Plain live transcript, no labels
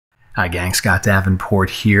Hi gang, Scott Davenport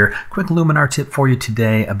here. Quick Luminar tip for you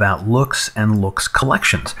today about looks and looks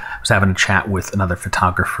collections. I was having a chat with another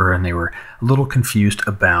photographer and they were a little confused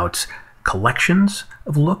about collections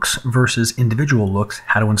of looks versus individual looks,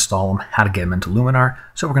 how to install them, how to get them into Luminar.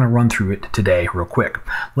 So we're going to run through it today real quick.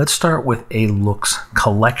 Let's start with a looks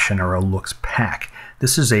collection or a looks pack.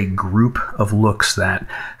 This is a group of looks that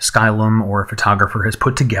Skylum or a photographer has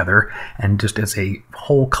put together, and just as a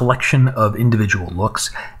whole collection of individual looks,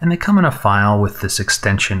 and they come in a file with this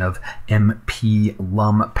extension of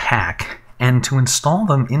MP-Lum pack. And to install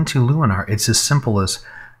them into Luminar, it's as simple as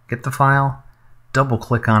get the file, double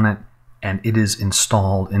click on it, and it is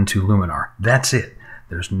installed into Luminar. That's it.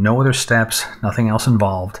 There's no other steps, nothing else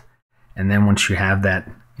involved. And then once you have that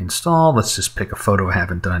installed, let's just pick a photo I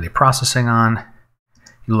haven't done any processing on.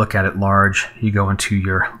 You look at it large, you go into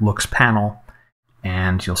your looks panel,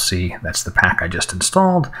 and you'll see that's the pack I just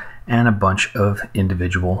installed, and a bunch of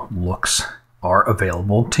individual looks are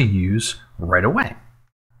available to use right away.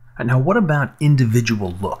 Now, what about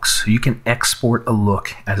individual looks? So you can export a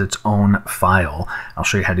look as its own file. I'll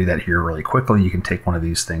show you how to do that here really quickly. You can take one of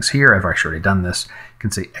these things here. I've actually already done this. You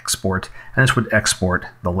can say export, and this would export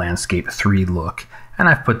the Landscape 3 look. And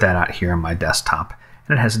I've put that out here on my desktop.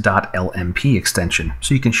 And it has a .lmp extension,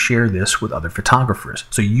 so you can share this with other photographers.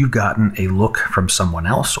 So you've gotten a look from someone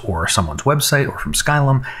else or someone's website or from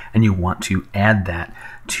Skylum, and you want to add that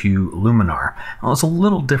to Luminar. Well, it's a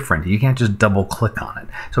little different. You can't just double click on it.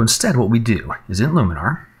 So instead what we do is in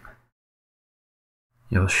Luminar,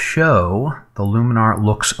 you'll show the Luminar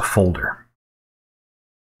Looks folder.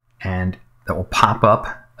 And that will pop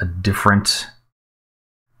up a different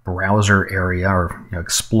browser area or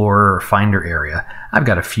Explorer or Finder area. I've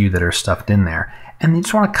got a few that are stuffed in there, and you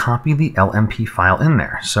just want to copy the LMP file in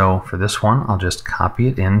there. So for this one, I'll just copy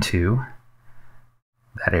it into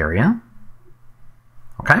that area.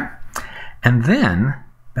 Okay, and then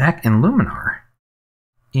back in Luminar,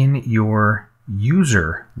 in your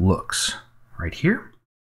user looks right here,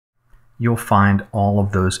 you'll find all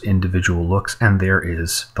of those individual looks, and there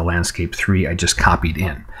is the Landscape 3 I just copied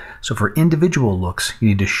in. So for individual looks, you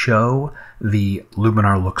need to show the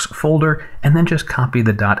Luminar Looks folder and then just copy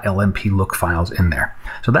the .lmp look files in there.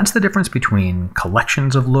 So that's the difference between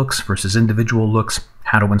collections of looks versus individual looks,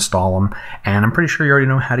 how to install them, and I'm pretty sure you already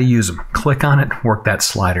know how to use them. Click on it, work that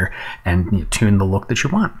slider, and tune the look that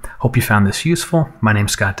you want. Hope you found this useful. My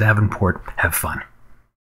name's Scott Davenport. Have fun.